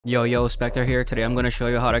Yo, Spectre here. Today I'm going to show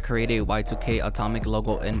you how to create a Y2K atomic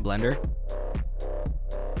logo in Blender.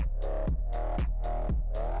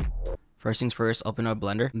 First things first, open up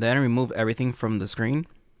Blender. Then remove everything from the screen.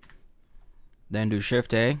 Then do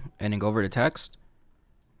Shift A and then go over to text.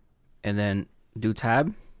 And then do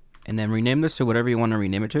tab. And then rename this to whatever you want to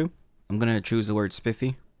rename it to. I'm going to choose the word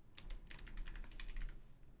spiffy.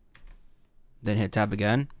 Then hit tab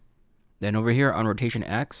again. Then over here on rotation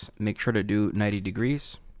X, make sure to do 90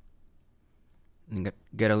 degrees. And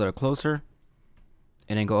get a little closer,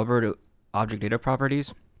 and then go over to object data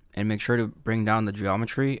properties and make sure to bring down the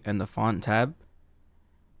geometry and the font tab.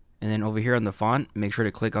 And then over here on the font, make sure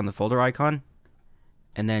to click on the folder icon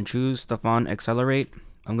and then choose the font Excelorate.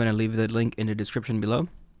 I'm going to leave the link in the description below.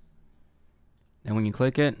 And when you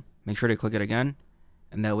click it, make sure to click it again,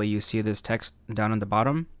 and that way you see this text down at the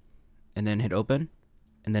bottom, and then hit open.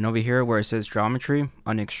 And then over here where it says geometry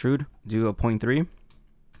on extrude, do a 0.3.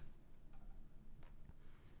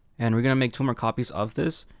 And we're going to make 2 more copies of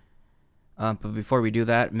this. But before we do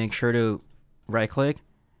that, make sure to right click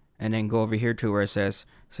and then go over here to where it says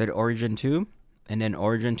set origin to, and then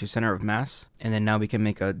origin to center of mass. And then now we can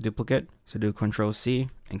make a duplicate. So do Control C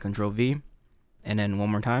and Control V. And then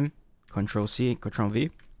one more time, Control C, Control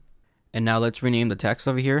V. And now let's rename the text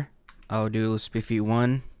over here. I'll do Spiffy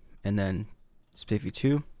 1 and then Spiffy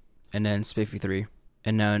 2 and then Spiffy 3.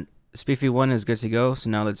 And now Spiffy 1 is good to go.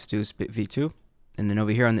 So now let's do Spiffy 2. And then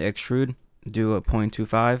over here on the extrude, do a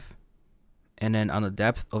 0.25. And then on the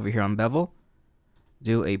depth over here on bevel,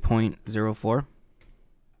 do a 0.04.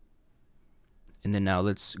 And then now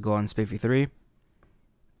let's go on Spiffy 3.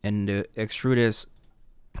 And the extrude is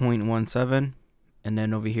 0.17. And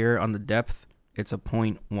then over here on the depth, it's a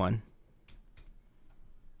 0.1.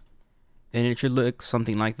 And it should look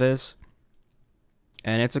something like this.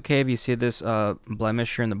 And it's okay if you see this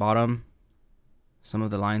blemish here in the bottom. Some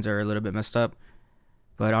of the lines are a little bit messed up.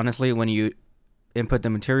 But honestly, when you input the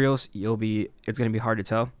materials, it's going to be hard to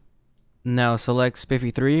tell. Now select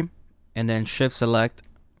Spiffy 3 and then shift select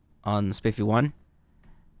on Spiffy 1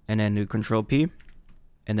 and then do Control P,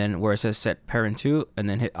 and then where it says set parent to, and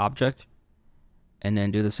then hit object, and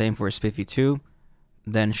then do the same for Spiffy 2,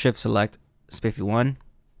 then shift select Spiffy 1,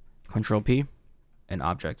 Control P, and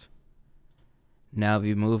object. Now if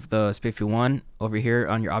you move the Spiffy 1 over here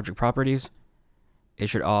on your object properties, it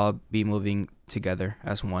should all be moving together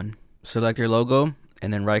as one. Select your logo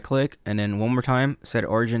and then right click, and then one more time set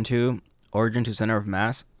origin to center of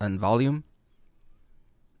mass and volume.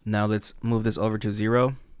 Now let's move this over to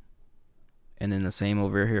 0, and then the same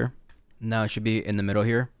over here. Now it should be in the middle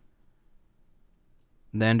here.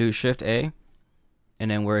 Then do Shift A, and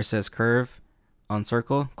then where it says curve on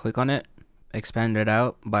circle, click on it, expand it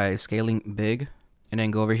out by scaling big, and then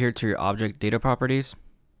go over here to your object data properties,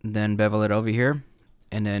 then bevel it over here,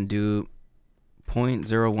 and then do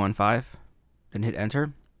 0.015, then hit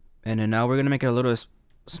enter. And then now we're going to make it a little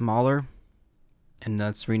smaller, and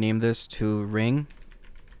let's rename this to ring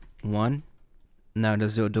 1. Now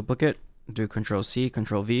let's do a duplicate, do Control C,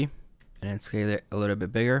 Control V, and then scale it a little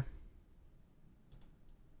bit bigger.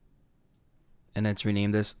 And let's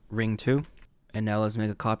rename this ring 2. And now let's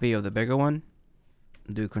make a copy of the bigger one,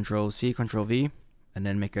 do Control C, Control V, and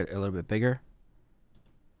then make it a little bit bigger.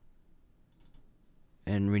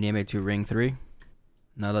 And rename it to ring 3.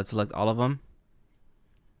 Now let's select all of them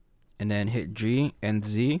and then hit G and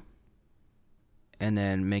Z and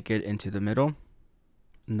then make it into the middle.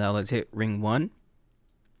 Now let's hit ring 1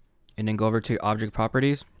 and then go over to object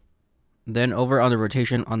properties. Then over on the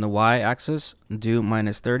rotation on the Y axis, do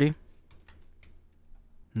 -30.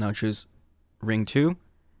 Now choose ring 2,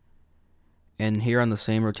 and here on the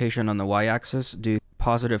same rotation on the Y axis, do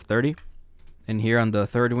 +30. And here on the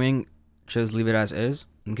third wing, just leave it as is.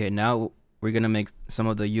 Okay, now we're gonna make some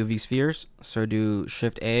of the UV spheres. So do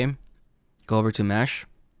Shift A, go over to mesh,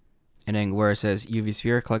 and then where it says UV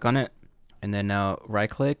sphere, click on it, and then now right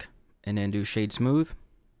click and then do shade smooth,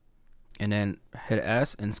 and then hit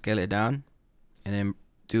S and scale it down, and then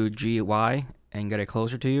do GY and get it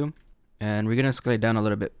closer to you. And we're gonna scale it down a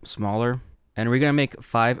little bit smaller, and we're gonna make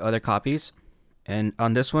 5 other copies. And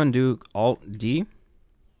on this one, do Alt D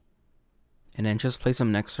and then just place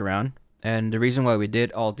them next around. And the reason why we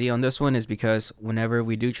did Alt D on this one is because whenever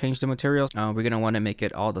we do change the materials, we're going to want to make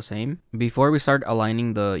it all the same. Before we start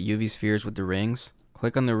aligning the UV spheres with the rings,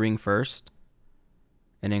 click on the ring first,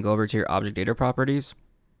 and then go over to your object data properties,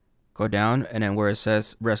 go down, and then where it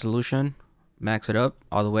says resolution, max it up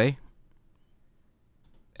all the way,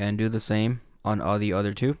 and do the same on all the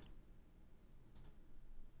other 2.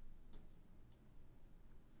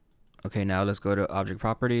 Okay, now let's go to object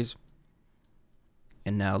properties.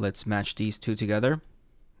 And now let's match these 2 together.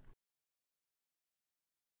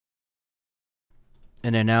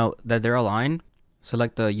 And then now that they're aligned,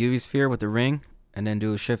 select the UV sphere with the ring, and then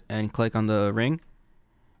do a shift and click on the ring,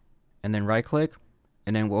 and then right click,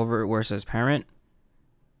 and then go over where it says parent,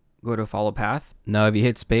 go to follow path. Now if you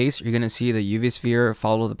hit space, you're going to see the UV sphere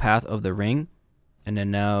follow the path of the ring. And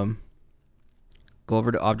then now go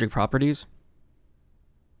over to object properties,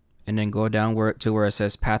 and then go down to where it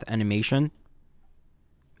says path animation,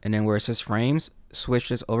 and then where it says frames, switch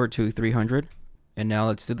this over to 300. And now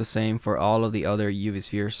let's do the same for all of the other UV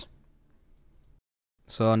spheres.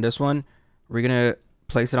 So on this one, we're going to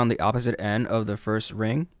place it on the opposite end of the first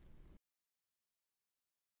ring,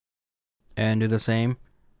 and do the same.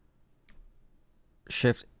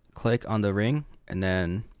 Shift click on the ring, and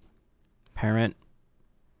then parent,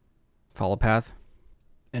 follow path.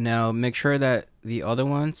 And now make sure that the other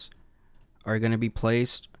ones are going to be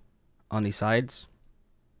placed on the sides.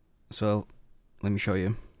 So let me show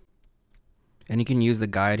you. And you can use the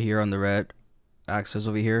guide here on the red axis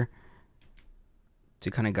over here to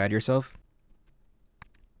kind of guide yourself.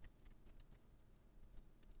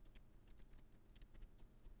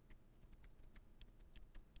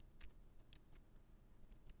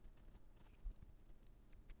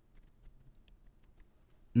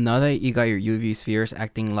 Now that you got your UV spheres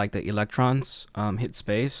acting like the electrons, hit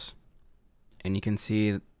space, and you can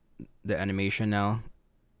see the animation now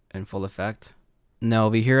in full effect. Now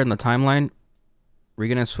over here in the timeline, we're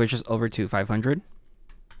going to switch this over to 500.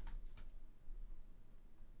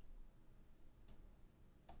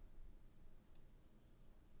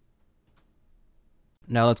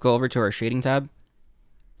 Now let's go over to our shading tab,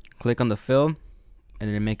 click on the fill,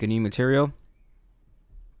 and then make a new material.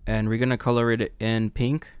 And we're going to color it in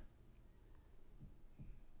pink.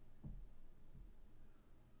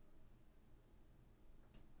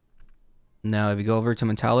 Now if you go over to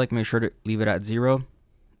metallic, make sure to leave it at 0.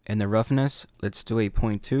 And the roughness, let's do a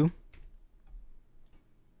 0.2.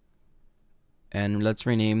 And let's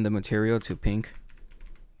rename the material to pink.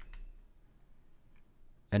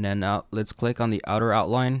 And then now let's click on the outer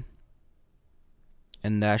outline,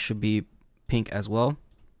 and that should be pink as well.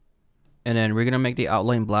 And then we're gonna make the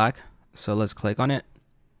outline black, so let's click on it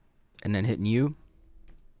and then hit new.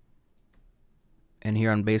 And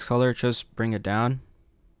here on base color, just bring it down,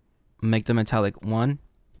 make the metallic 1,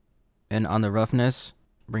 and on the roughness,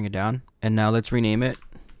 bring it down. And now let's rename it,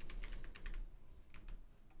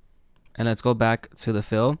 and let's go back to the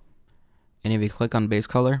fill, and if you click on base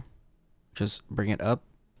color, just bring it up,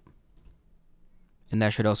 and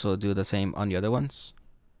that should also do the same on the other ones.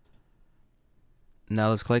 Now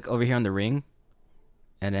let's click over here on the ring,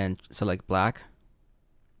 and then select black,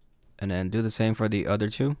 and then do the same for the other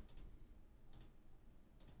two.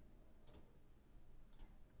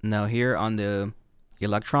 Now here on the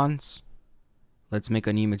electrons, let's make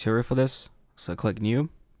a new material for this. So click new,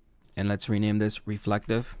 and let's rename this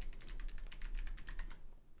reflective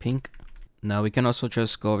pink. Now we can also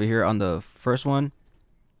just go over here on the first one,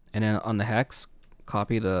 and then on the hex,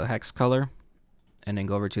 copy the hex color, and then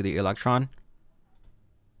go over to the electron,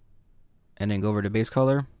 and then go over to base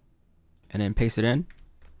color, and then paste it in.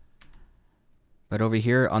 But over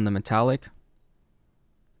here on the metallic,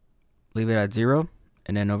 leave it at 0,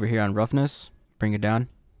 and then over here on roughness, bring it down.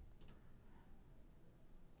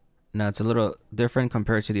 Now it's a little different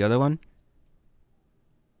compared to the other one,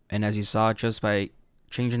 and as you saw, just by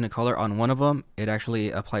changing the color on one of them, it actually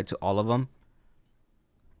applied to all of them.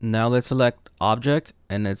 Now let's select object,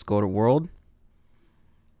 and let's go to world,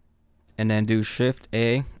 and then do Shift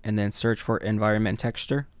A, and then search for environment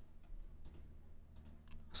texture.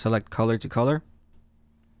 Select color to color,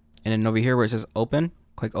 and then over here where it says open,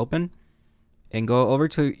 click open, and go over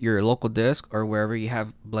to your local disk or wherever you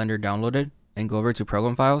have Blender downloaded, and go over to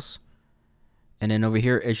program files, and then over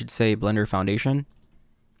here it should say Blender Foundation.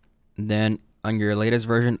 Then on your latest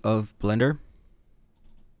version of Blender,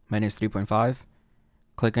 mine is 3.5,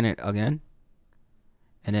 click on it again,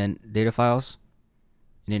 and then data files,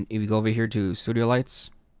 and then if you go over here to Studio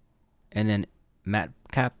Lights, and then Matte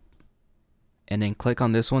Cap, and then click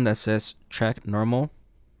on this one that says check normal,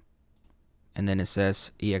 and then it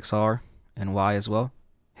says EXR and Y as well,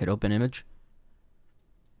 hit open image.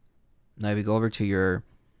 Now if you go over to your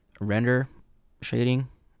render shading,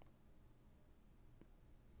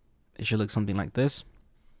 it should look something like this.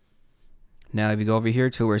 Now if you go over here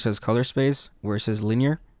to where it says color space, where it says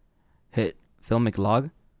linear, hit filmic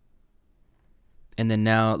log, and then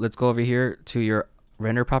now let's go over here to your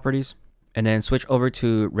render properties, and then switch over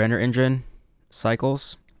to render engine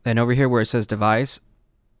cycles. Then over here where it says device,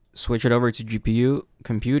 switch it over to GPU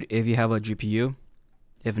compute if you have a GPU.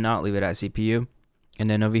 If not, leave it at CPU. And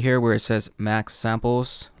then over here where it says max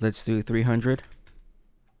samples, let's do 300.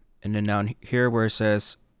 And then down here where it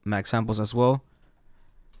says max samples as well,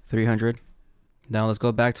 300. Now let's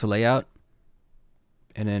go back to layout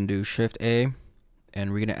and then do Shift A,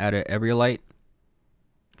 and we're gonna add an area light.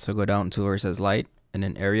 So go down to where it says light and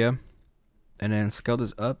then area, and then scale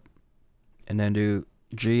this up, and then do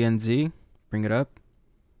G and Z, bring it up,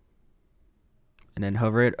 and then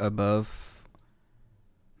hover it above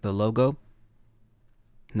the logo.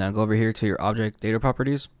 Now go over here to your object data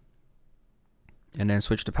properties, and then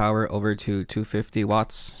switch the power over to 250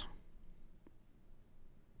 watts.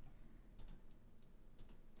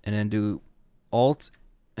 And then do Alt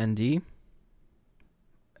and D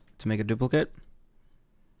to make a duplicate.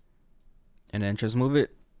 And then just move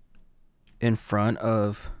it in front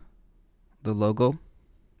of the logo.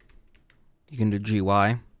 You can do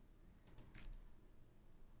GY.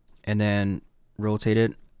 And then rotate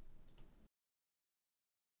it.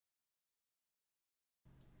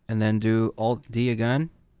 And then do Alt D again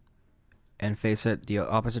and face it the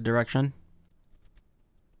opposite direction.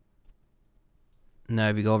 Now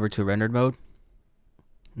if you go over to rendered mode,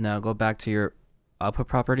 now go back to your output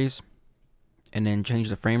properties and then change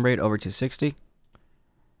the frame rate over to 60.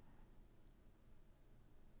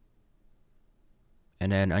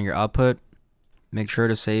 And then on your output, make sure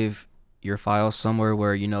to save your file somewhere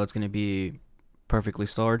where you know it's going to be perfectly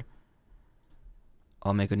stored.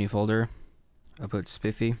 I'll make a new folder. I'll put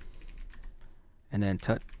spiffy and then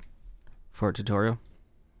tut for tutorial.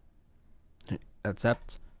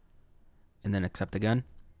 Accept. And then accept again.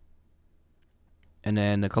 And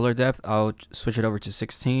then the color depth, I'll switch it over to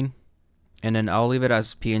 16. And then I'll leave it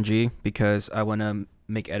as PNG because I want to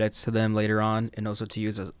make edits to them later on and also to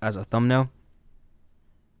use as a thumbnail.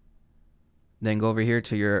 Then go over here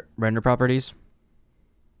to your render properties.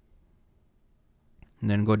 And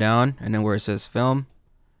then go down and then where it says film.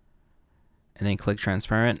 And then click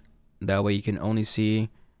transparent. That way you can only see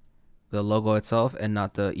the logo itself and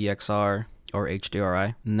not the EXR or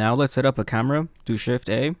HDRI. Now let's set up a camera. Do Shift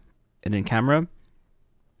A and then camera.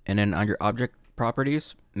 And then on your object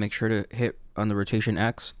properties, make sure to hit on the rotation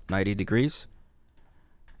X 90 degrees.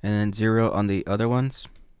 And then 0 on the other ones.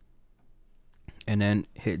 And then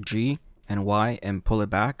hit G and Y and pull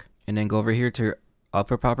it back. And then go over here to your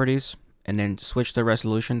output properties. And then switch the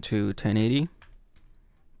resolution to 1080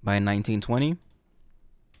 by 1920.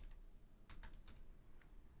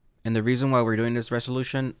 And the reason why we're doing this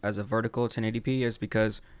resolution as a vertical 1080p is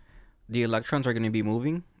because the electrons are going to be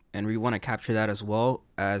moving and we want to capture that as well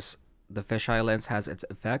as the fisheye lens has its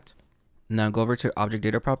effect. Now go over to object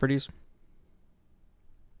data properties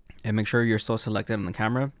and make sure you're still selected on the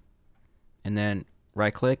camera, and then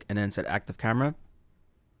right click and then set active camera.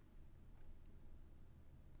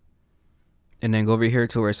 And then go over here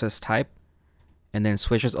to where it says type and then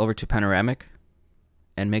switch this over to panoramic,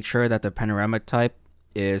 and make sure that the panoramic type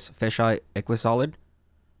is fisheye equisolid.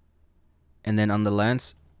 And then on the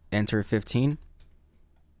lens, enter 15.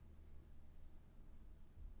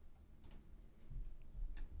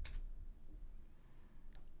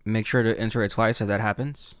 Make sure to enter it twice if that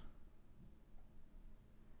happens.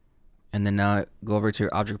 And then now go over to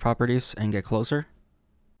your object properties and get closer.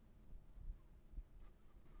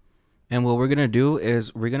 And what we're going to do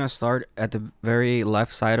is we're going to start at the very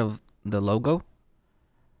left side of the logo.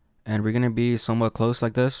 And we're going to be somewhat close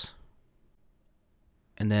like this.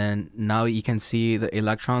 And then now you can see the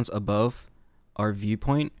electrons above our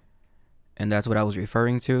viewpoint. And that's what I was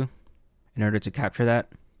referring to in order to capture that.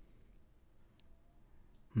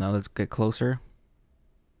 Now let's get closer.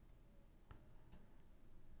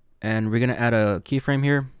 And we're going to add a keyframe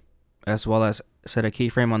here, as well as set a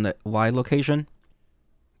keyframe on the Y location.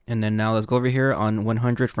 And then now let's go over here on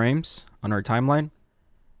 100 frames on our timeline.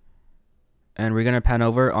 And we're going to pan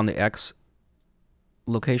over on the X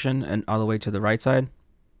location and all the way to the right side.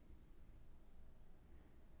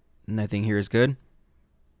 And I think here is good.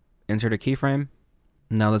 Insert a keyframe.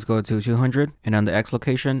 Now let's go to 200. And on the X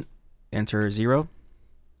location, enter 0.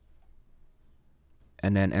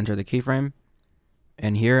 And then enter the keyframe.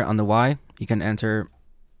 And here on the Y, you can enter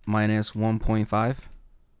minus 1.5.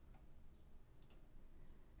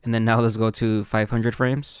 And then now let's go to 500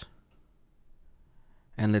 frames.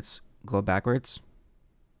 And let's go backwards.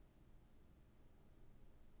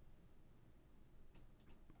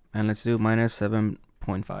 And let's do minus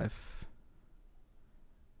 7.5.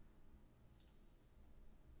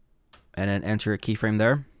 And then enter a keyframe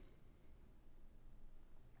there.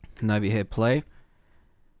 Now if you hit play,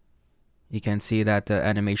 you can see that the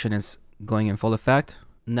animation is going in full effect.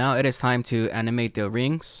 Now it is time to animate the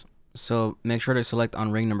rings. So make sure to select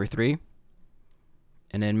on ring number 3.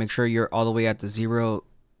 And then make sure you're all the way at the 0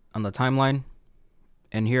 on the timeline.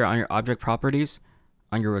 And here on your object properties,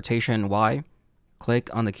 on your rotation Y,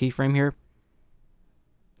 click on the keyframe here,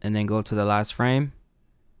 and then go to the last frame,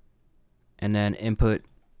 and then input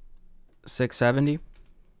 670,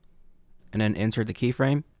 and then insert the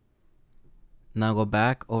keyframe. Now go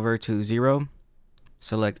back over to 0,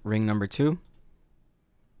 select ring number 2,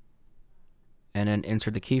 and then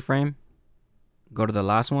insert the keyframe. Go to the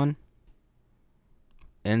last one,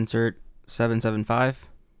 insert 775,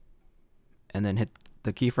 and then hit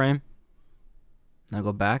the keyframe. Now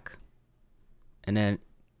go back, and then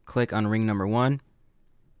click on ring number 1,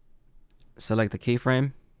 select the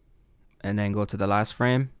keyframe, and then go to the last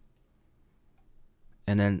frame,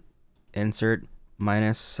 and then insert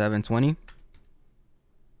minus 720,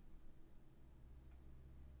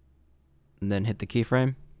 and then hit the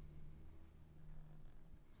keyframe.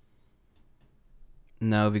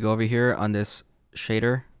 Now if you go over here on this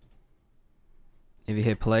shader, if you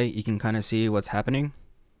hit play, you can kind of see what's happening.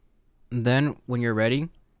 Then when you're ready,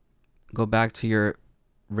 go back to your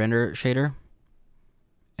render shader,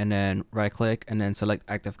 and then right click and then select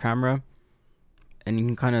active camera, and you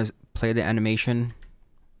can kind of play the animation,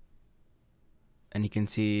 and you can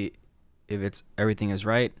see if everything is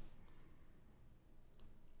right.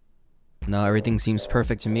 Now everything seems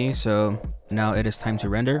perfect to me, so now it is time to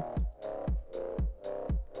render.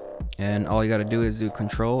 And all you gotta do is do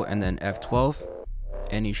Control and then F12,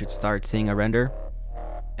 and you should start seeing a render.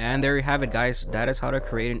 And there you have it, guys. That is how to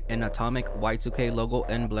create an atomic Y2K logo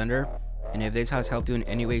in Blender. And if this has helped you in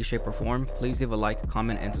any way, shape, or form, please leave a like,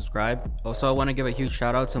 comment, and subscribe. Also, I want to give a huge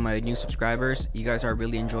shout out to my new subscribers. You guys are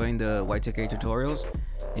really enjoying the Y2K tutorials.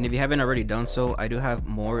 And if you haven't already done so, I do have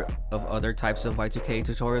more of other types of Y2K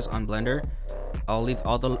tutorials on Blender. I'll leave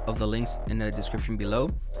all of the links in the description below.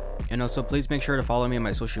 And also, please make sure to follow me on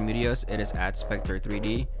my social medias. It is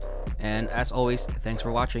 @Spectre3D. And as always, thanks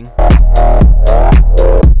for watching.